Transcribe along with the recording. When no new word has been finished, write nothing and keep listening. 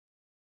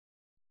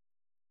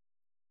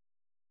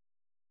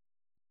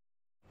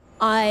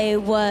I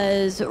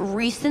was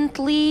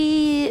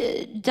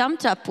recently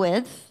dumped up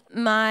with.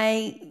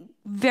 My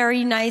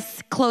very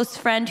nice close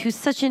friend, who's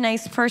such a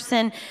nice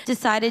person,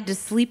 decided to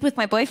sleep with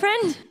my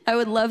boyfriend. I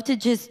would love to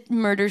just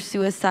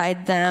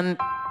murder-suicide them.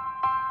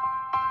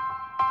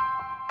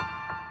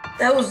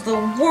 That was the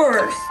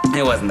worst.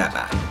 It wasn't that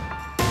bad.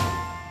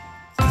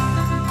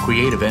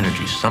 Creative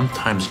energy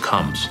sometimes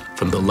comes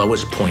from the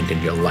lowest point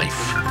in your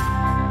life.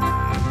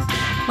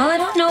 Well, I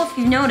don't know if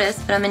you've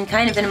noticed, but I'm in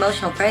kind of an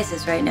emotional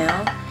crisis right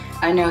now.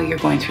 I know you're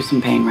going through some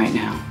pain right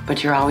now,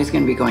 but you're always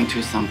going to be going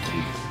through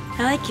something.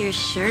 I like your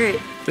shirt.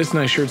 This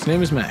nice shirt's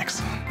name is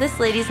Max. This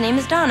lady's name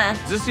is Donna.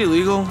 Is this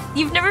illegal?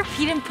 You've never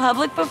peed in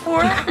public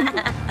before?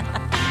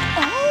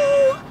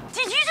 Oh!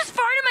 Did you just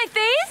fart in my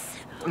face?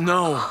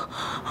 No.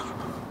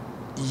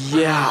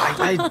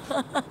 Yeah,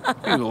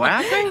 You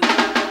laughing?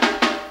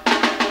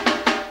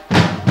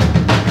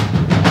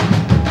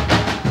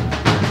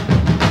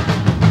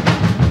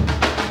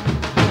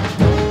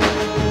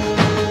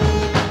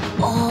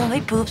 Oh, my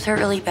boobs hurt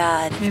really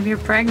bad. Maybe you're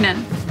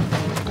pregnant.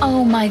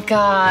 Oh my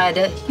God.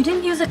 You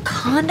didn't use a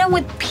condom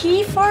with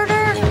pee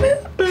farter?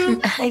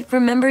 I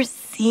remember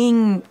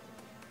seeing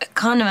a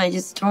condom. I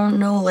just don't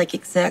know, like,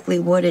 exactly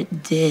what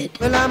it did.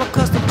 Well, I'm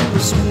accustomed to a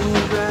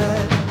smooth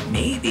ride.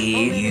 Maybe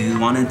you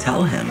want to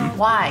tell him.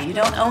 Why? You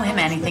don't owe him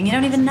anything. You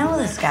don't even know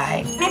this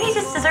guy. Maybe he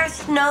just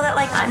deserves to know that,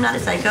 like, I'm not a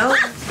psycho.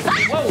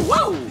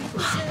 Whoa!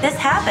 This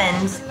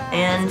happened,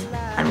 and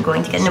I'm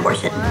going to get an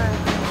abortion.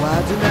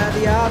 Why deny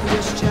the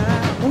obvious,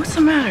 child? What's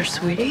the matter,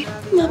 sweetie?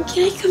 Mom,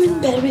 can I come in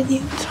bed with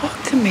you?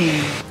 Talk to me.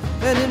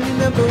 And then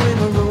remembering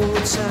a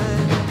road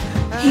sign.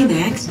 Hey,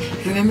 Max,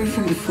 remember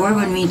from before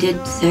when we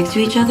did sex to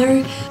each other?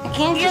 I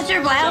can't get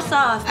your blouse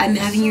off. I'm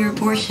having your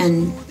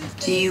abortion.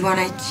 Do you want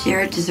to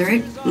share a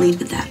dessert? Lead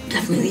with that.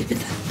 Definitely lead with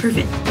that.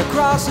 Perfect. The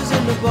crosses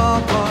in the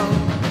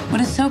ballpark.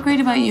 What is so great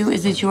about you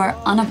is that you are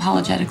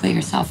unapologetically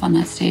yourself on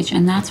that stage,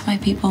 and that's why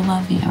people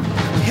love you. We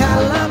had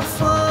a lot of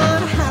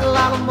fun, had a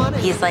lot of money.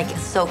 He's like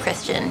so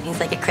Christian. He's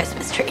like a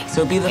Christmas tree.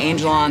 So be the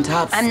angel on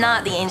top. I'm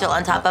not the angel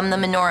on top. I'm the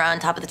menorah on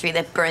top of the tree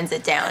that burns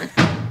it down.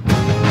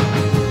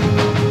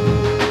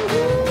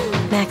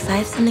 Max, I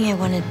have something I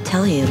want to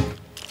tell you.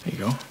 There you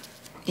go.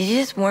 Did you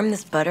just warm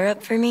this butter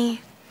up for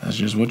me? That's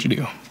just what you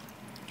do.